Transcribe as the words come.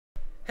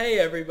Hey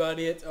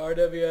everybody, it's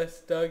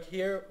RWS Doug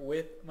here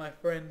with my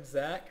friend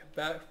Zach,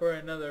 back for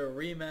another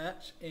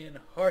rematch in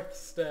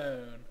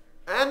Hearthstone.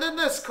 And in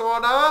this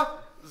corner,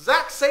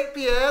 Zach St.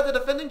 Pierre, the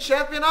defending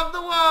champion of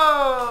the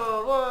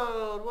world!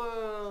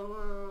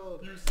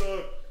 World! You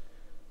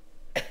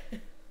suck!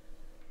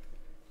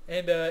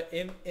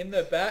 And in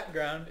the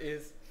background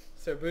is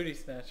Sir Booty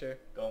Snatcher.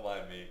 Don't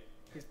mind me.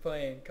 He's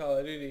playing Call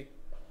of Duty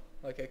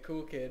like a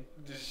cool kid.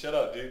 Just shut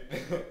up, dude.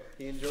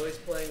 He enjoys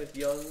playing with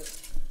young,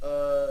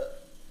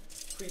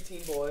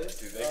 preteen boys.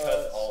 Dude, they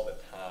cuss all the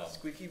time.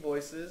 Squeaky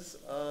voices.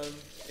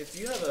 If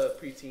you have a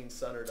preteen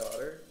son or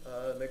daughter,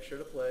 make sure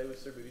to play with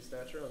Sir Booty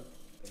Snatcher on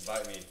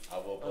Invite me. I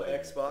will on play.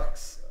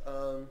 Xbox.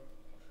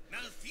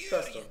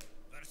 Trust him.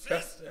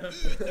 Trust him.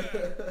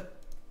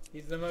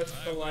 He's the most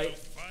polite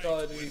Call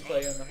of Duty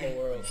player in the whole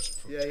world.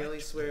 Yeah, he only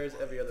swears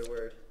every other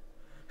word.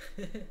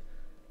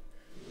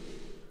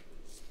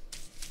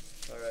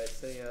 Alright,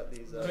 sending out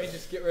these Let me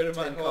just get rid of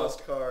my 10 whole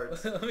cost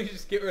cards. Let me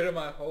just get rid of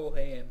my whole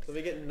hand. Let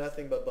me get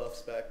nothing but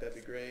buffs back, that'd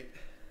be great.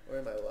 Or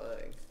am I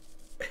lying?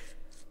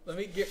 Let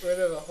me get rid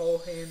of a whole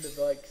hand of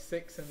like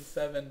 6 and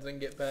 7s and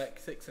get back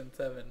 6 and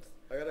 7s.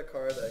 I got a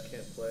card that I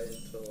can't play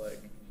until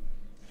like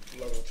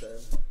level 10.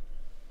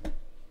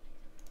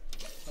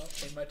 Oh,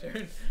 in my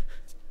turn.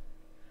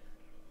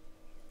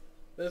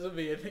 This will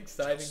be an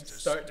exciting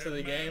start to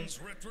the game.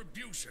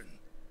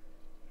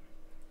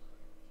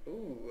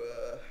 Ooh,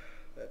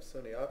 I have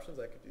so many options.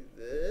 I could do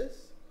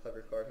this.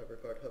 Hover card, hover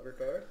card, hover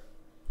card.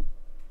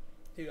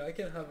 Dude, I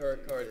can hover a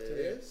card too.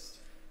 This.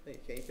 No, you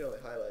can't. You can only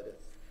highlight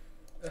it.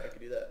 I could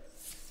do that.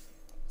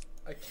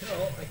 I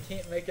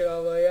can't make it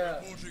all the way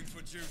out. Reporting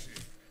for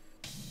duty.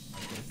 I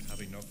don't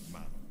have enough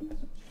mana.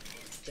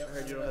 I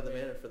heard you don't have the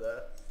mana for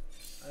that.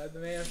 I have the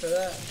mana for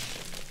that.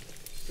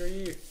 Screw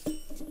you.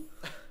 I'm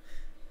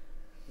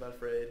not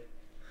afraid.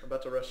 I'm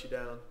about to rush you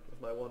down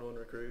with my 1/1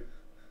 recruit.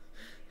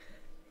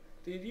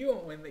 Dude, you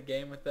won't win the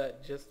game with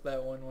that, just that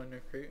 1/1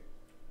 recruit.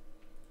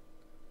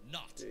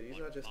 Not. Dude, he's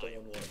not just a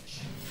 1/1.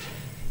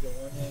 He's a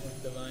 1/1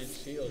 with Divine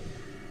Shield.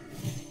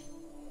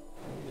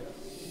 Yeah.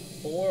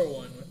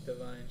 4/1 with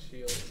Divine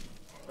Shield.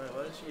 Alright,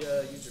 why don't you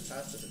use your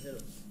passive and hit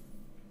him?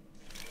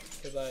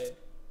 Because I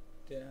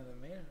didn't have the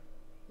mana.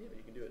 Yeah, but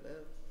you can do it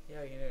now.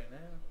 Yeah, I can do it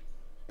now.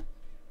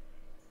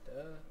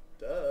 Duh.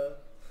 Duh.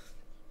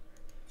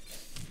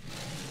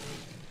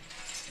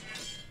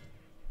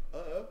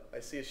 Uh-oh, I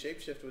see a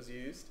shapeshift was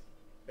used.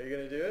 Are you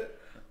gonna do it?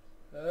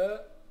 No.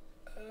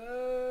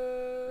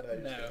 You're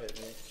just gonna hit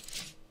me.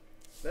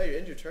 No, you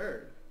end your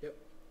turn. Yep.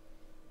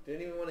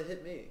 Didn't even want to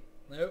hit me.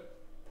 Nope.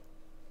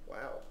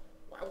 Wow.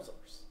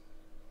 Wowzers.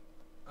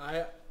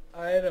 I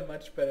had a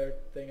much better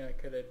thing I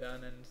could have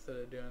done instead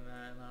of doing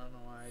that, and I don't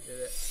know why I did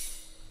it.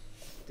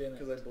 Didn't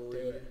Because I bullied do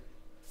you. it.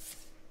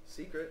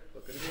 Secret.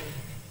 What could it be?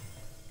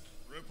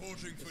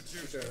 Reporting for Just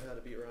duty. figure out how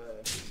to beat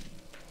Ryan.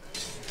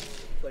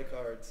 Play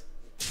cards.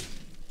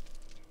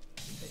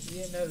 You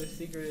didn't know the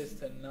secret is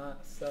to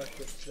not suck,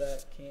 which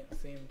that can't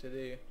seem to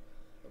do.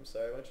 I'm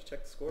sorry, why don't you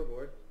check the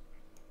scoreboard?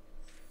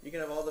 You can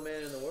have all the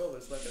mana in the world,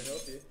 but it's not going to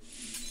help you.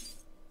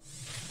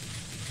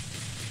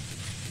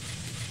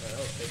 Alright,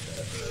 I'll take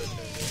that. Another turn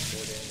doing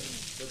 4 damage.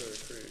 For the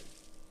recruit.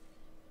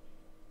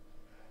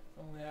 If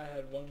only I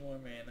had one more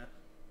mana.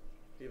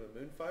 Do you have a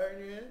Moonfire in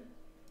your hand?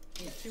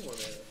 You need 2 more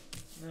mana.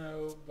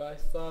 No, but I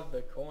still have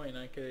the coin.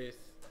 I could have just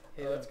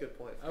hit Oh, that's a him. good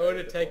point. I would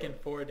have taken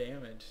 4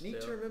 damage. Need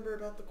to still. remember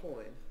about the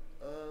coin.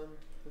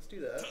 Let's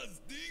do that.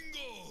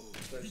 Dingo.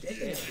 So I can't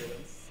get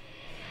him.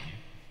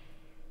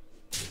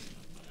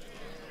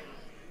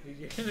 Dude,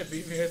 you're gonna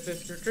beat me with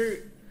this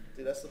recruit.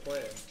 Dude, that's the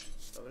plan.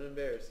 I'm gonna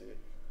embarrass you.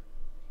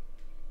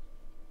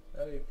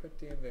 That'd be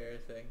pretty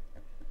embarrassing.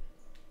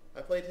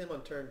 I played him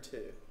on turn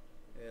 2.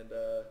 And,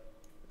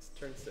 it's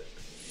turn 6.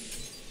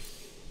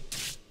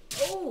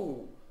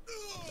 Oh!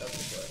 That's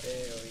the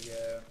play. There we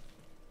go.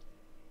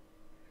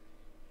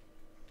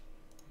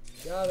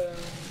 Got him.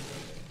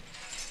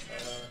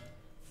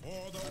 For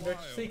the Wonder what your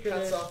wild. secret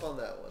Hats is. off on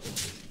that one.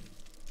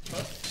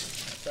 Huh?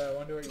 So I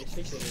wonder what your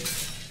secret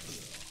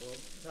is. Well,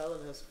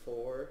 Paladin has 4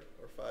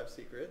 or 5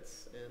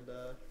 secrets, and,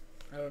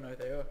 I don't know what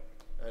they are.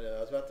 I know, I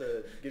was about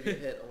to give you a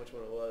hint on which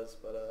one it was,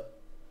 but,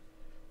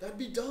 that'd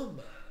be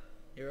dumb.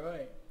 You're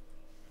right.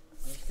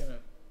 I'm just gonna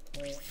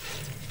plant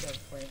some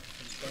plants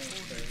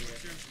right here.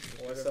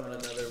 Summon Watermelon.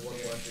 another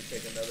 1/1 to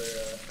take another,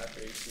 half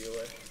your HP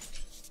away.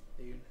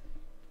 Dude,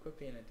 quit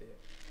being a dick.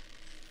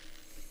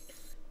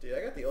 Dude,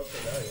 I got the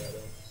ultimate value out of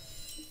him.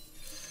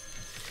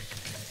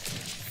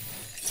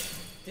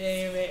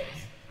 Damn it!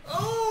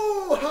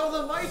 Oh, how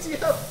the mighty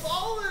have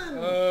fallen!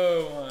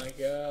 Oh my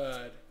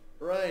god.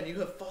 Ryan, you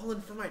have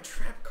fallen for my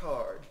trap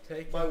card.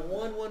 Taking My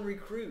 1/1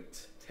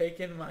 recruit.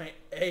 taking my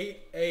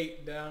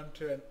 8/8 down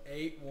to an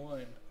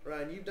 8/1.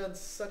 Ryan, you've done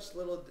such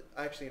little...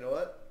 Actually, you know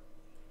what?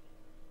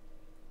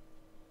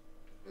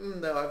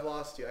 No, I've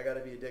lost you. I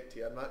gotta be a dick to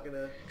you. I'm not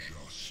gonna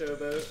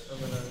showboat. I'm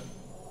gonna...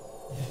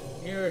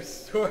 You're a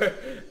store.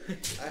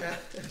 I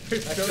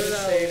should have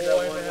saved that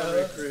 1/1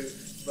 recruit,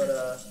 but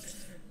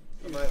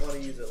I might want to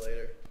use it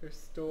later.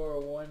 Restore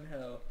 1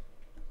 health.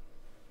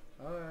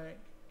 Alright.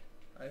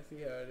 I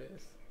see how it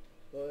is.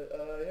 But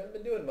you haven't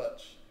been doing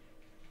much.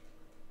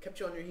 Kept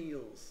you on your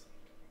heels.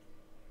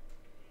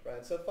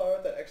 Ryan, so far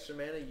with that extra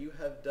mana, you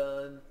have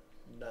done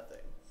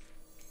nothing.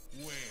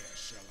 Where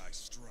shall I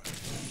strike?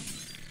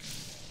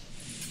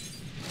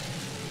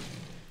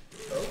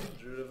 Oh,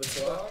 Druid of the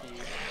Clock. Fuck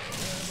you.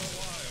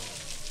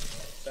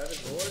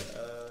 Savage Lord.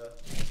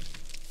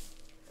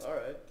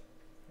 Alright.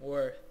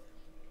 Worth.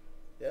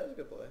 Yeah, that was a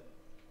good play.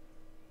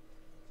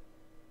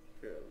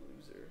 If you're a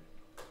loser.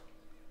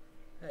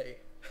 Hey.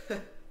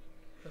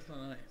 That's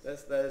not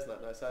nice. That is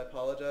not nice. I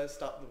apologize.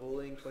 Stop the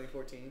bullying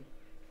 2014.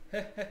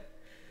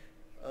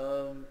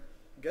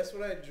 Guess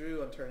what I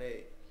drew on turn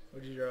 8?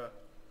 What'd you draw?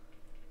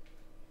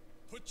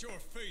 Put your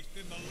faith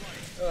in the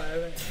light. Oh, I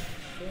haven't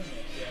seen it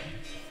yet.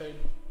 So,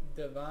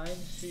 Divine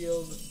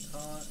Shield,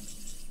 Taunt,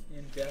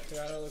 and Death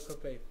Rattle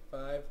equip a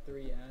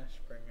 5/3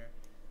 Ashbringer.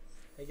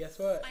 Hey, guess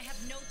what? I have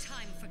no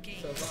time for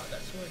games. So,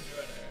 that's Wind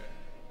Runner.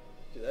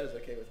 Dude, that is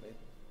okay with me.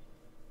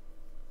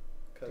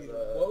 Cause, Dude,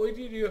 what would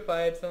you do if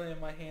I had something in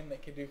my hand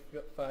that could do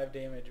 5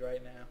 damage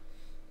right now?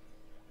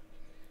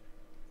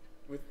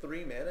 with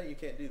 3 mana, you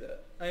can't do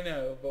that. I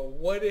know, but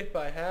what if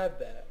I had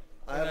that?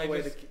 I have a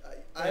way to kill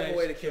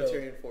kill.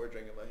 Tyrion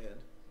Forging in my hand.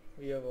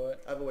 You have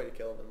what? I have a way to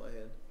kill him in my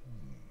hand.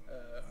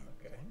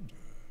 Okay.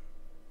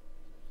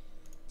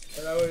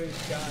 But I would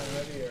have gotten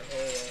rid of your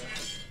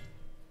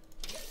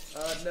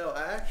whole, No,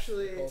 I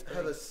actually whole thing.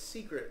 have a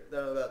secret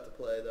that I'm about to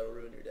play that'll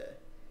ruin your day.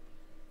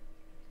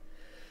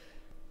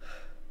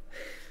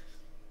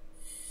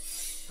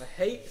 I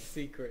hate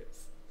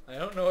secrets. I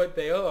don't know what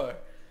they are.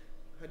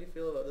 How do you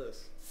feel about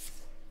this?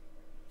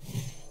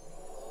 Jesus.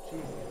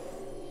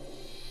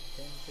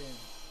 10.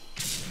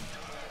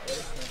 What is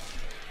that?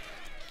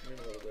 Give me a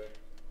little bit.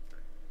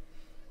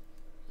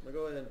 I'm gonna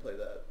go ahead and play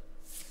that.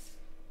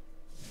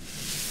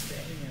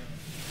 Damn.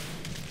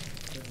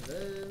 And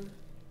then...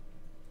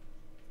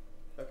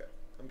 Okay,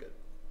 I'm good.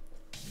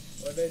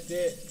 What I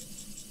did.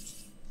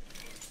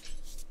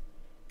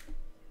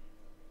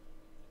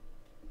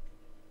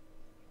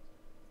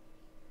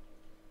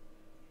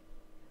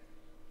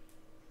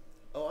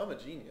 Oh, I'm a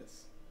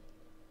genius.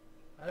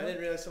 I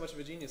didn't realize how much of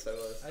a genius I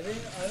was. I don't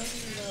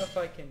even know if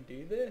I can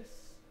do this.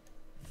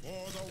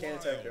 For the Can't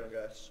attack your own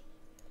guy.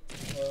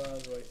 Well, I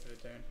was wasting a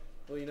turn.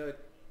 Well, you know it...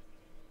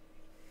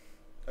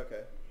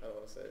 Okay, I don't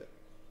want to say it.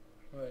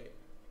 Wait.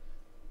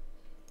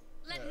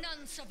 Let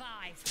none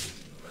survive.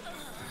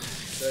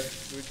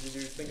 Did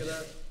you think of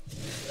that?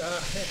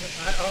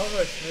 I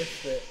almost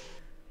missed it.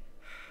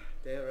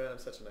 Damn right, I'm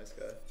such a nice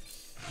guy.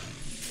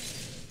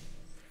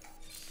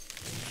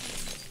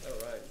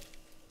 Alright.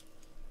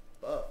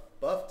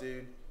 Buff,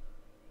 dude.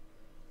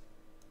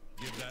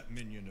 Give that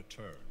minion a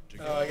turn to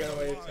Oh, I gotta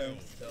wait a turn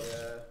wild. still.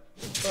 Yeah.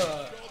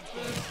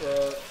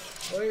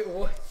 Fuck. Wait,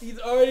 what? He's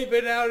already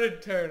been out a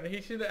turn.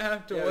 He shouldn't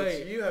have to Yeah,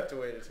 wait. you have to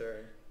wait a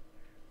turn.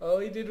 All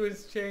he did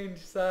was change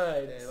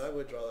sides. Damn, I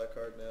would draw that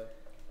card now.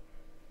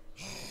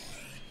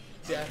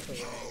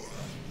 Definitely.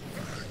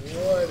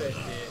 What a dick.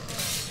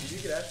 You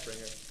do get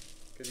Ashbringer,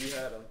 because you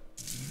had him.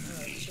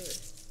 Oh,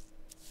 shit.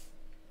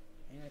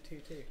 And a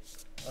 2/2.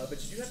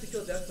 But you do have to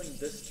kill Deathwing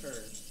this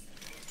turn.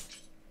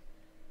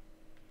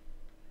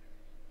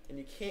 And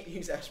you can't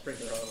use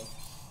Ashbringer on him.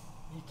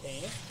 You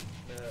can't?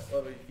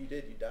 Well, if you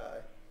did, you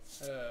die.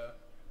 Oh,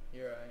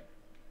 you're right.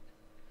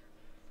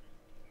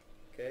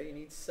 Okay, you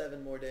need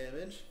 7 more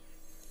damage.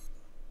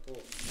 Well,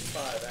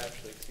 5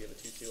 actually, because you have a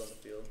 2/2 on the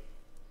field.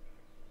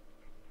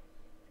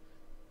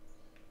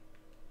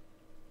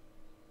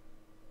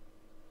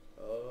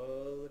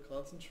 Oh, the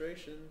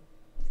concentration.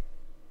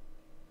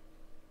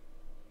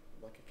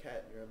 I'm like a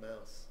cat and you're a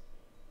mouse.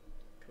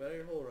 Come out of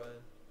your hole,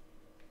 Ryan.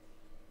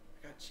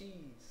 I got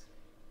cheese.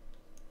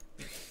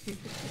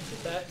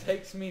 That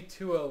takes me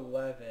to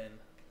 11.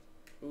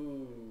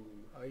 Ooh.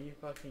 Are you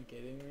fucking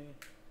kidding me?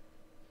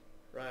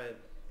 Ryan,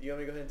 you want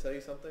me to go ahead and tell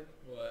you something?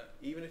 What?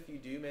 Even if you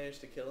do manage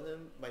to kill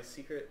him, my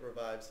secret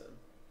revives him.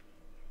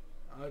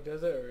 Oh,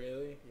 does it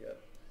really?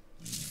 Yep.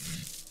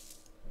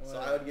 What? So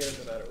I would get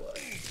him no matter what.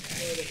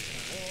 What a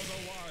For the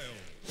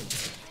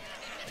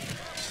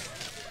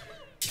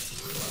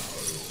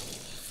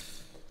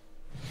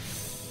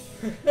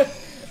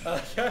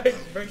wild. Guy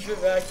brings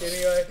it back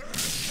anyway.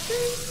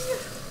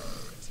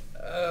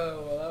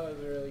 Oh, well, that was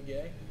really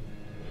gay.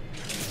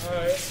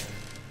 Alright.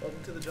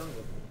 Welcome to the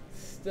jungle.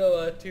 Still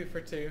a 2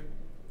 for 2.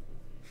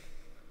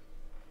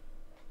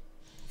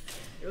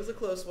 It was a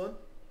close one.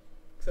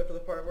 Except for the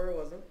part where it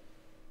wasn't.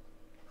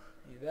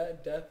 Yeah,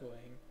 that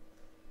Deathwing.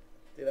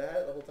 Dude, I had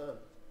it the whole time.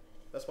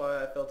 That's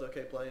why I felt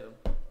okay playing him.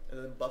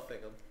 And then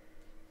buffing him.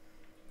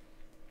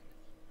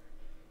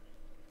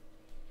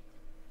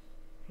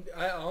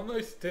 I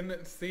almost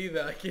didn't see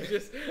that. I could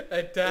just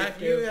attack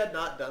If you him. had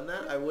not done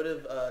that, I would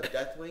have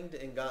Deathwinged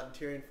and gotten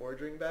Tyrion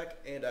Forging back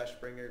and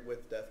Ashbringer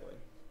with Deathwing.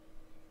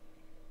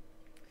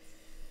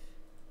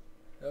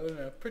 That would have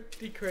been a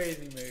pretty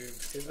crazy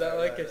move. Is that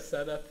like a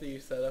setup that you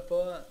set up a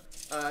lot?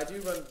 I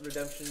do run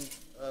Redemption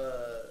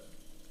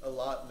a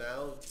lot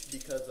now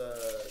because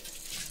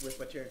with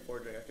my Tyrion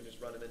Forging, I could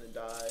just run him in and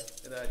die,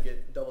 and then I'd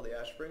get double the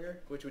Ashbringer,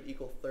 which would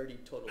equal 30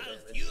 total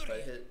damage if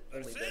I hit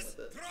only them with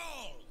it.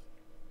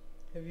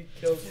 Have you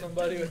killed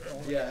somebody with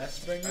only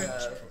Ashbringer? I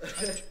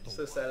have.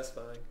 So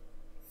satisfying.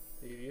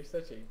 Dude, you're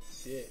such a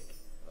dick.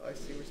 Oh, I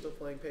see we're still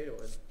playing pay to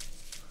win.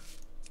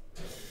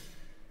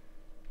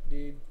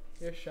 Dude,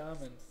 your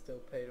shaman's still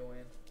pay to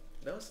win.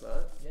 No, it's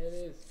not. Yeah, it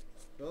is.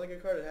 The only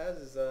good card it has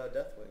is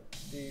Deathwing.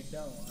 Dude,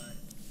 don't lie.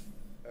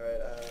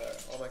 Alright,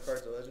 all my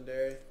cards are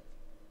legendary.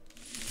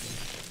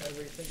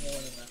 Every single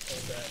one in that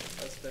whole deck.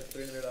 I spent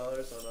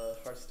 $300 on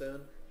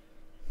Hearthstone.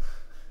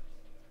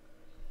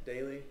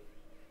 Daily.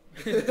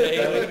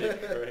 That would be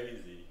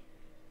crazy.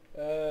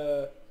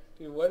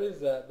 Dude, what is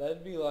that?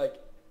 That'd be like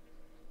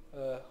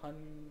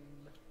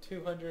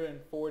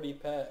 240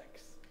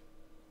 packs.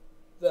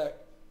 Zach,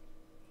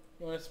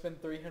 you want to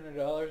spend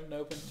 $300 and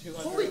open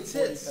 240 Holy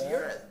tits! packs?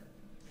 You're at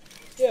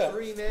Yeah.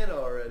 3 mana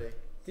already.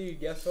 Dude,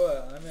 guess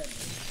what? I'm at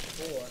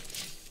 4.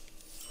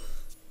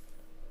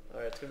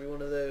 Alright, it's gonna be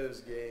one of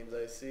those games,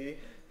 I see.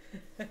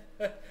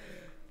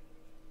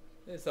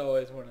 It's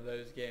always one of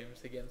those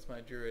games against my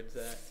druid,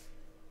 Zach.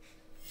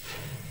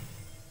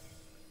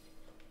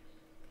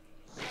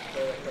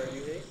 What card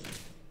you hate?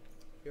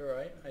 You're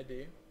right, I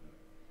do.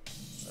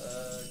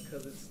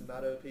 Cause it's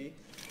not OP.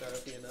 It's not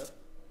OP enough.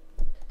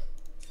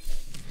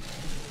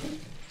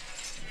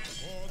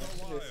 For the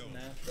Just wild.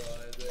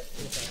 naturalize it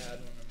if I had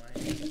one in my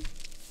hand.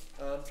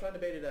 I'm trying to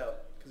bait it out,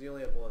 cause you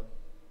only have one.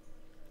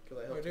 Cause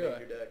I helped Or you do make I?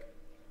 your deck.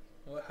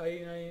 Well, how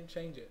you know you didn't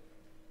change it?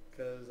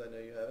 Cause I know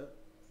you haven't.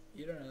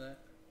 You don't know that.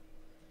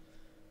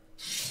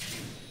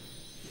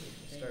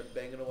 Start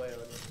banging away on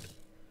you.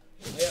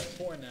 I got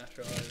 4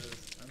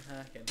 naturalizers. I'm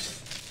hacking.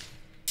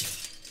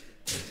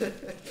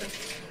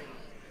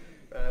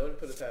 Right, I wouldn't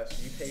put it past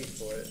you. You paid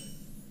for it.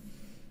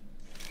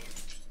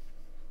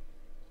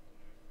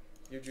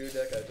 Your Druid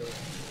deck, I don't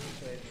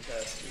put anything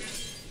past you.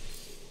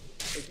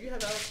 Wait, do you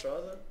have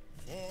Alexstrasza?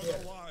 For Yeah.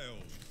 the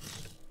wild.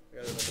 I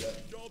gotta remember that.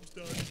 Job's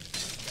done.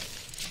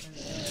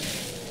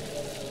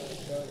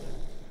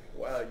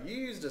 Wow, you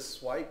used a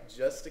swipe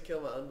just to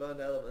kill my Unbound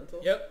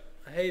Elemental? Yep,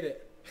 I hate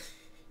it.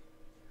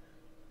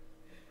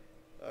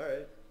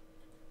 Alright.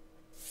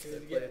 It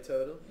was, Play a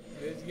totem.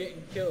 it was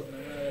getting killed no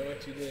matter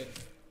what you did.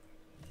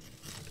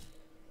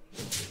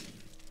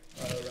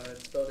 Ryan,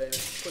 spell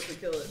damage. Quickly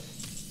kill it.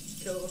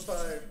 Kill it with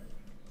fire.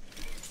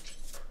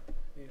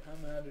 Dude, how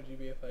mad would you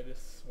be if I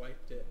just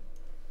swiped it?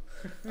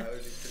 I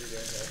would be pretty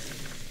damn happy.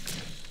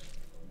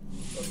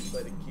 Let's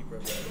play the Keeper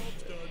of the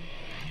Job's Oh done.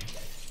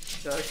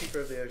 shit. Not a Keeper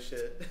of the Oh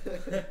shit.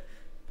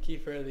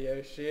 Keeper of the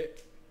oh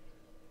shit.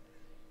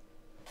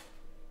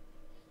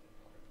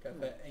 Got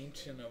that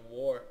Ancient of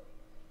War.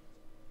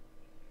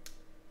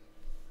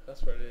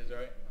 That's what it is,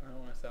 right? I don't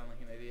want to sound like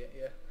an idiot,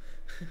 yeah.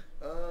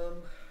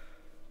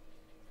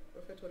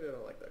 What if I told you I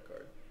don't like that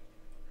card?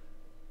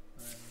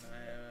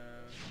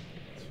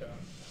 Sure.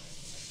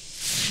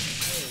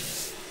 Oh,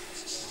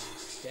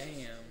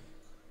 damn.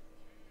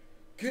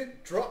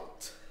 Get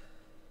dropped!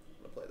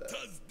 I'm gonna play that.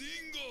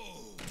 Tazdingo!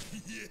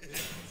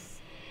 Yes!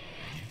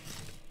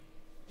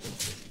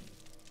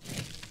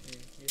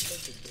 Dude, you're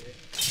such a dick.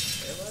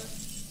 Am I?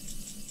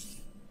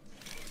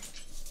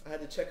 I had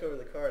to check over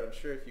the card. I'm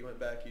sure if you went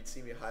back you'd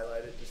see me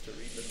highlight it just to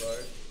read the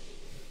card.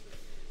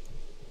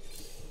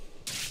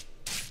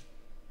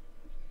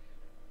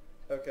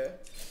 Okay.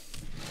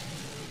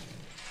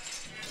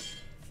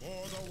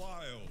 For the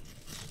wild.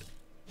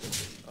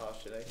 Oh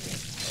shit, I can't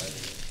find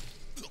it.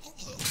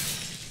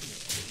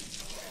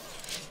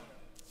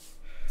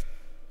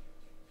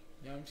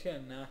 Yeah, I'm just gonna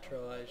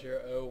naturalize your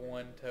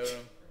 0-1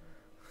 totem.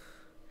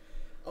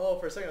 Oh,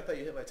 for a second I thought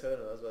you hit my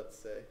totem. I was about to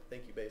say,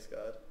 thank you, base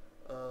god.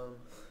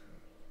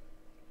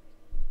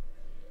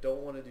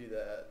 Don't want to do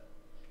that.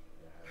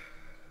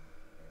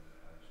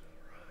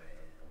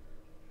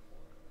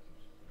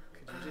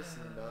 Could you just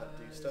not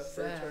do stuff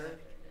for a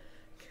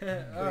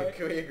turn? Alright.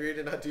 Can we agree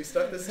to not do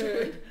stuff this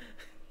turn?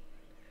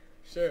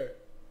 Sure.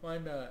 Why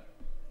not?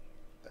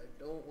 I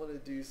don't want to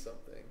do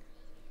something.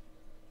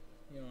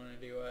 You want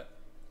to do what?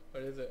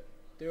 What is it?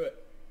 Do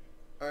it.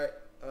 Alright,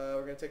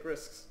 we're gonna take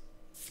risks.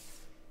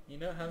 You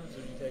know what happens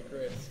when you take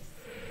risks.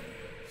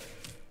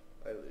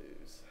 I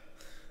lose.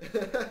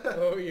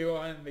 Oh, you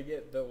wanted to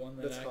get the one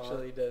that The taunt.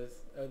 actually does...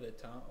 Oh, the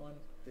taunt one?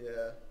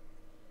 Yeah.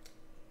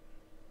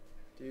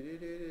 Do do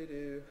do do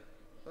do.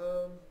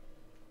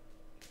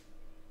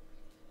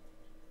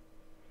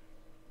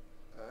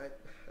 I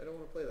don't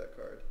want to play that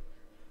card.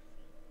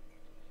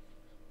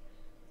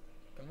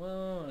 Come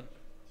on.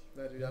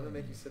 No, dude, I'm gonna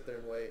make you sit there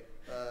and wait.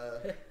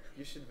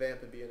 You should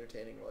vamp and be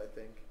entertaining while I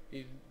think.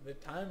 Dude, the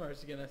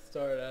timer's gonna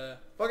start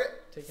Fuck it!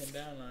 ticking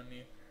down on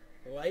you.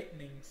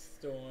 Lightning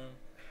storm.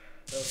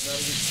 That was not a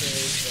good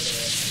trade, but I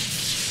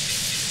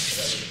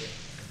got rid of it.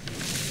 You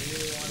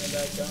really wanted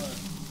that gone.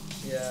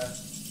 Yeah.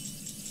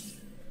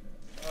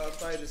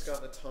 If I had just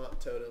gotten a taunt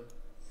totem.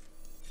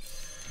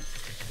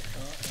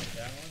 Taunt like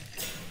that one?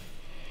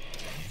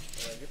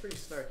 You're pretty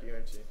snarky,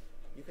 aren't you?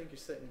 You think you're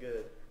sitting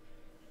good.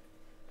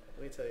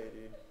 Let me tell you,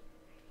 dude.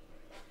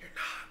 You're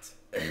not.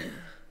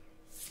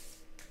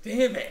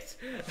 Damn it!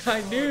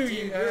 I knew dude,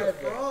 you you're a had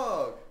that.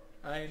 frog.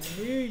 I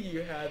knew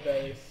you had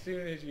that as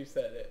soon as you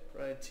said it.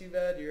 Ryan, too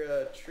bad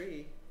your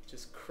tree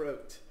just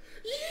croaked.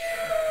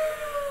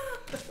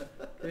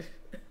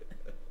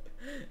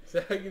 So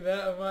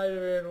that might have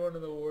been one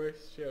of the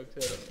worst jokes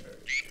I've ever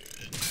heard.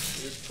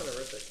 It was kind of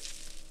horrific.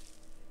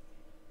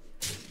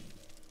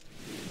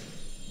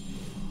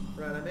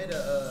 Ryan, I made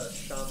a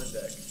shaman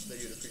deck that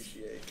you'd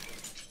appreciate.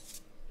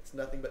 It's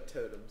nothing but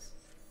totems.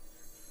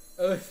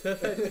 Oh, is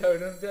that that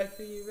totem deck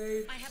that you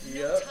made? I have no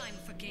Yep. time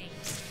for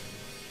games.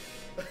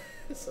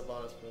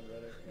 Sylvanas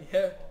Moonrunner.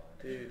 Yeah.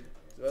 Dude,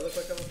 do I look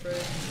like I'm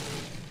afraid?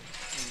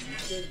 You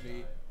should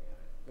be.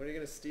 What are you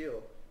gonna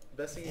steal? The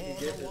best thing you can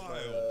For get the is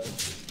wild.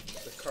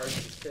 the card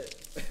you just hit.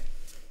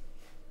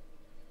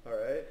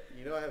 Alright,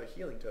 you know I have a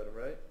healing totem,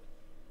 right?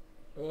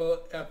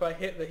 Well, if I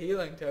hit the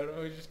healing totem, I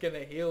was just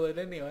gonna heal it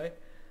anyway.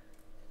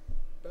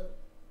 Bum,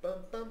 bum,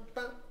 bum,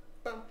 bum,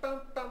 bum,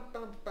 bum, bum,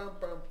 bum, bum,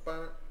 bum,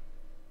 bum.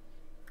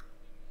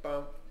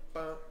 Bum,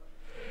 bum.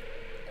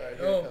 Alright,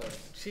 here Oh, it comes.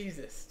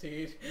 Jesus,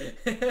 dude.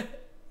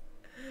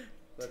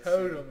 Let's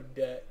Totem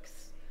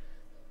decks.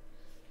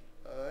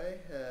 I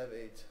have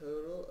a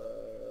total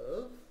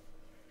of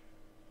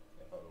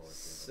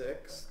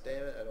 6.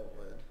 Damn it, I don't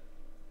win.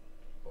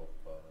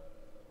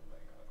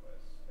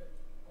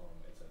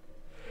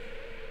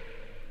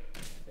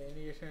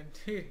 Then your turn,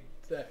 dude.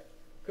 Zach,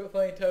 quit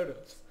playing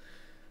totems.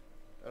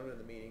 I'm in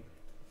the meeting.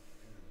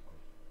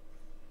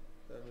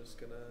 So I'm just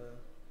gonna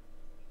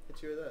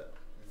hit you with that.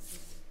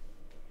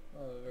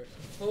 Oh,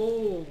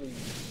 holy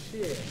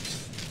shit.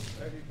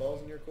 I have these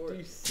balls in your court.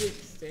 Do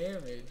 6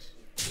 damage.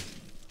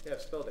 Yeah,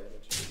 spell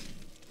damage.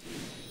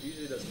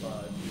 Usually does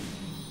 5.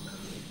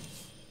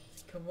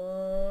 Come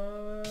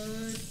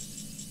on.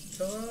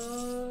 Come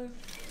on.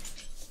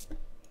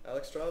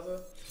 Alex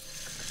Straza?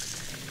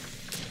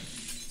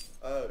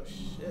 Oh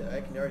shit, I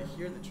can already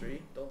hear the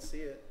tree. Don't see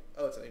it.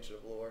 Oh, it's an Ancient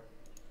of Lore.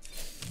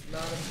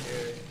 Not as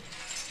scary.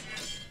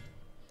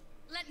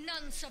 Let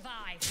none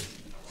survive.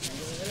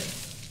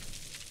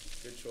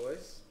 Good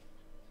choice.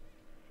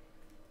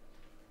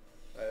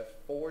 I have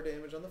 4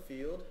 damage on the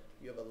field.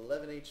 You have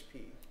 11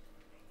 HP.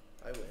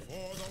 I win.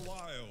 For the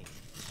wild.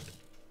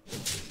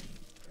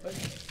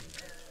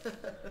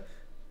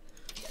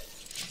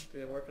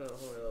 Dude, I'm working on a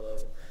whole other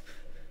level.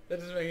 That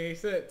doesn't make any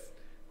sense.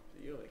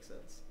 Dude, you don't make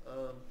sense.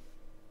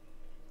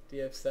 Do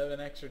you have 7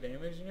 extra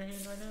damage in your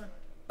hand right now?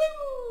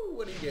 Boo!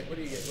 What do you get? What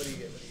do you get? What do you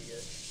get? What do you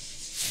get?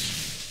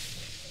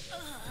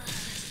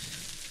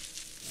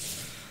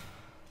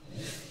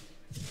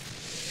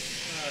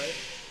 Alright.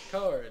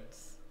 Cards.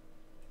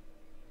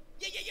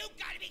 You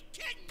gotta be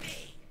kidding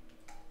me!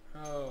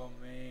 Oh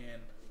man.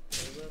 What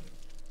is that?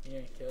 You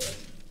ain't kill it.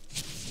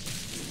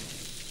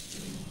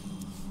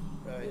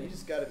 You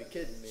just gotta be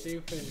kidding me.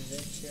 Stupid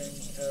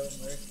Vincenzo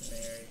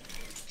mercenary.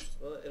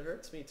 Well, it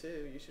hurts me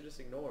too. You should just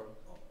ignore him.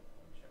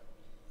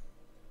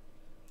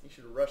 You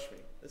should rush me.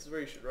 This is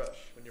where you should rush,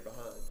 when you're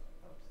behind.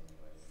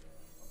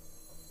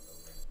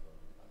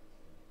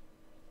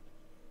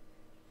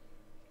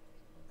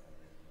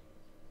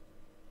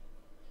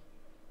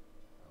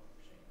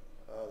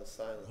 Oh, the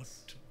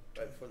silence.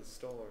 Right before the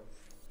storm.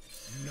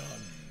 None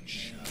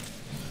shall.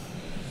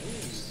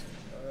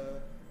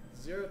 Ooh.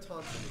 0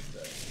 taunts in this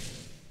deck.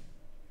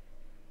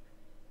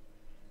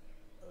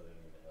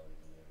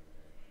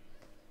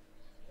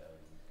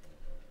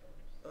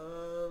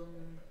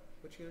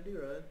 What you gonna do,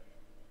 Ryan?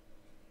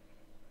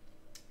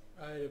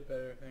 I had a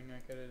better thing I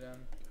could have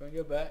done. Can we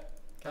go back?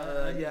 Can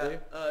I Yeah.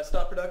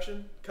 Stop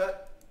production.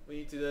 Cut. We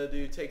need to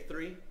do take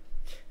 3.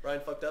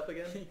 Ryan fucked up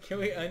again. Can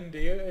we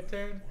undo a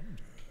turn?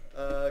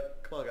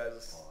 Come on,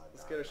 guys.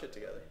 Let's get our shit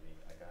together.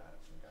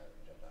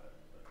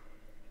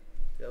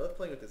 Yeah, I love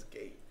playing with this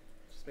gate.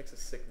 It just makes a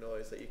sick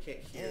noise that you can't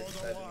hear.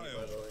 For the I didn't use my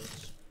wild. volume.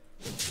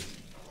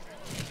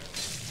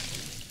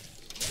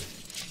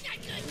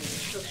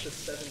 You took the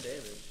 7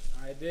 damage.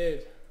 I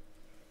did.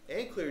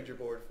 And cleared your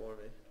board for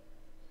me.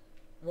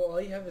 Well,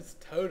 all you have is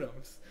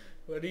totems.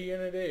 What are you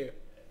gonna do?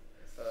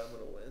 I'm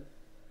gonna win.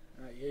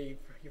 Yeah,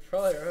 you're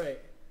probably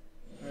right.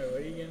 Alright,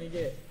 what are you gonna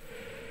get?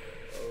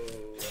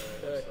 Oh,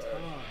 The sorry.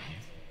 taunt.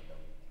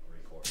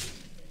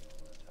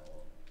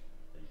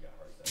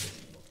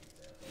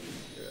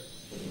 You're at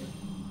 4 HP.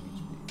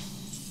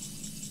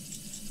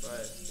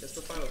 Right, it's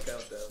the final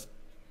countdown.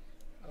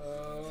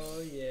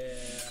 Oh yeah.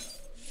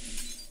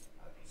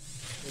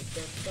 It's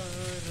the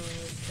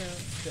final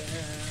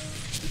countdown.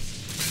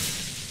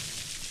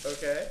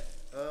 Okay.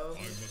 I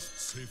must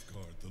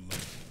safeguard the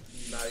land.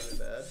 Not even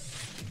bad.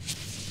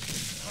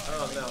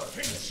 Oh, no.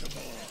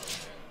 Invincible.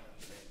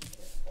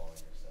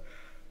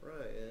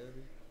 Ryan.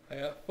 I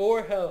got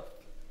 4 health.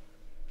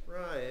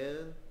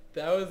 Ryan.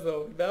 That was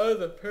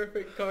a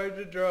perfect card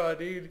to draw,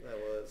 dude. That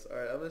was.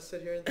 Alright, I'm gonna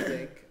sit here and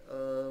think.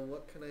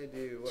 What can I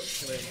do? What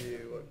can I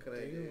do? What can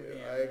I do?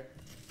 I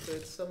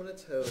could summon a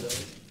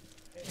totem.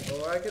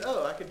 Or I could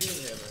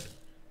Doomhammer.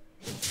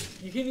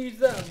 You can use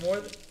that more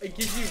than, it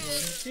gives you 1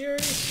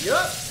 series?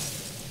 Yup!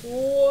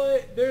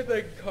 What? There's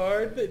a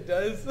card that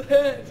does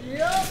that?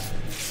 Yup!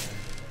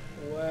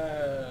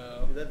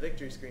 Wow. Dude, that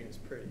victory screen is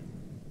pretty.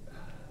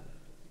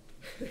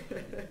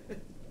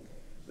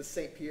 The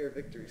St. Pierre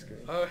victory screen.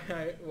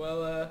 Alright,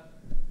 well,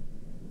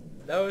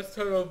 that was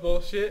total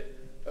bullshit.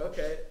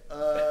 Okay,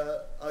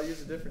 I'll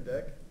use a different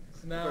deck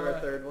So now, for our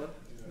third one.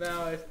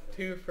 now it's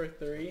 2 for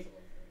 3.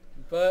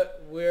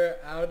 But we're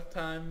out of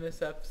time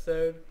this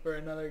episode for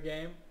another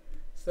game.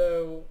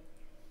 So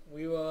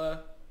we will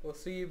we'll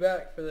see you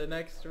back for the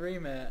next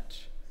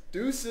rematch.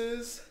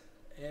 Deuces!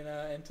 And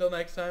until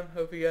next time,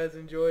 hope you guys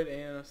enjoyed,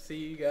 and I'll see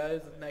you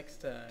guys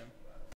next time.